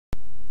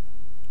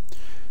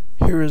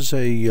Here is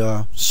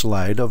a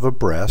slide of a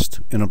breast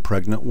in a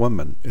pregnant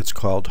woman. It's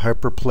called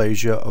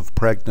hyperplasia of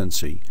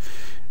pregnancy.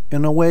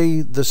 In a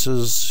way, this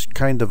is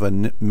kind of a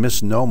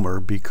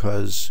misnomer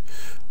because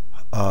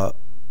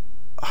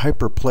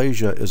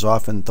hyperplasia is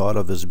often thought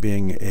of as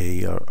being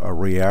a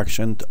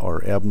reaction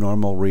or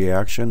abnormal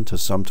reaction to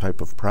some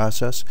type of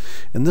process.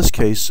 In this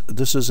case,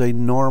 this is a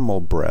normal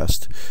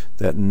breast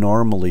that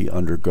normally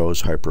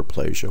undergoes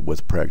hyperplasia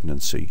with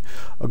pregnancy.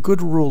 A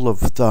good rule of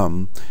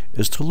thumb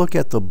is to look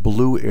at the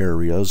blue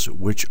areas,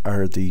 which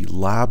are the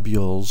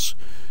lobules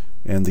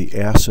and the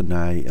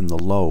acini in the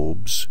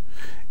lobes,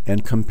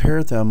 and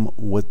compare them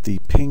with the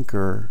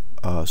pinker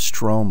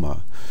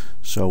stroma.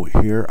 So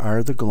here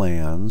are the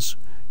glands,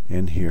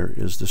 and here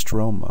is the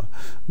stroma.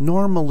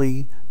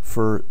 Normally,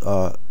 for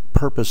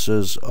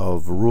purposes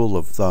of rule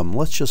of thumb,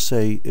 let's just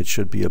say it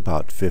should be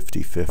about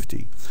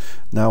 50-50.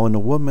 Now, in a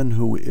woman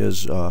who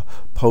is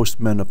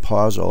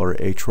postmenopausal or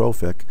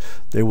atrophic,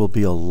 there will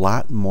be a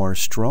lot more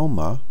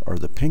stroma, or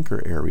the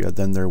pinker area,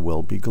 than there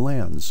will be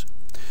glands.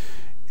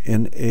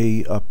 In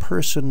a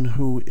person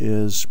who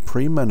is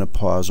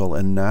premenopausal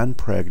and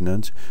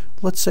non-pregnant,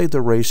 let's say the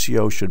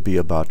ratio should be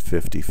about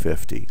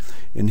 50-50.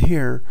 In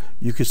here,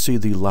 you can see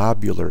the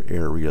lobular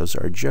areas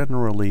are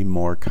generally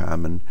more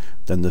common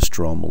than the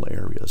stromal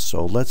areas.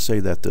 So let's say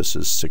that this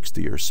is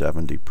 60 or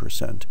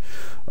 70%.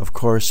 Of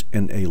course,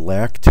 in a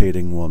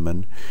lactating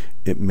woman,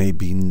 it may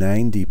be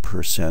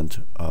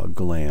 90%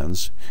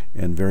 glands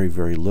and very,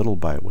 very little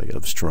by way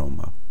of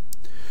stroma.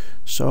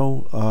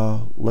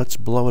 So let's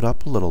blow it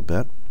up a little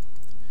bit.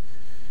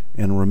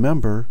 And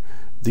remember,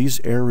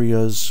 these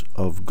areas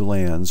of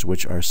glands,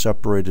 which are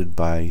separated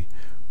by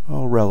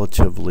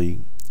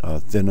relatively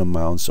thin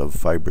amounts of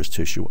fibrous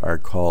tissue, are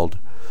called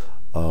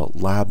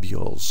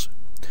lobules.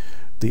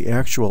 The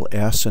actual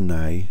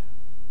acini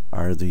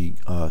are the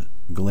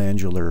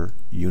glandular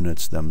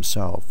units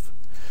themselves.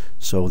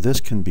 So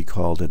this can be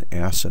called an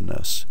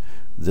acinus.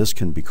 This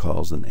can be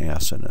called an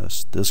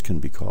acinus. This can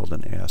be called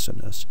an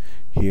acinus.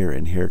 Here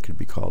and here could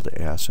be called an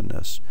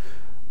acinus.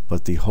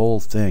 But the whole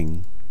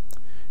thing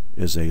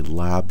is a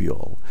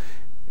lobule.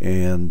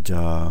 And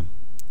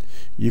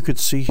you could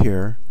see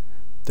here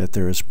that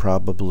there is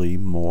probably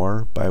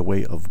more by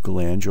way of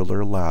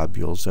glandular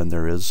lobules than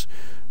there is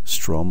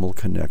stromal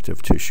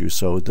connective tissue.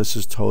 So this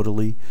is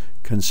totally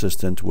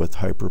consistent with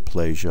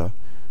hyperplasia,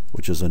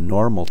 which is a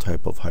normal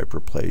type of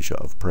hyperplasia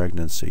of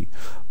pregnancy.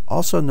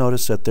 Also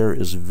notice that there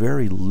is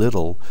very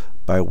little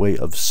by way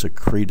of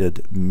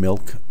secreted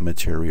milk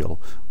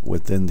material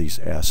within these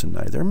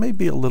acini. There may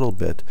be a little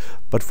bit,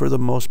 but for the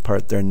most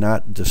part they're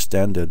not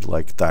distended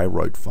like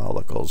thyroid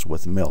follicles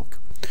with milk.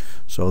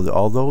 So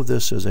although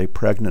this is a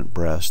pregnant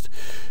breast,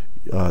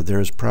 there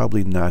is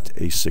probably not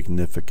a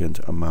significant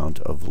amount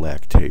of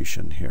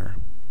lactation here.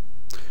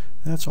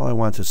 That's all I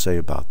want to say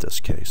about this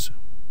case.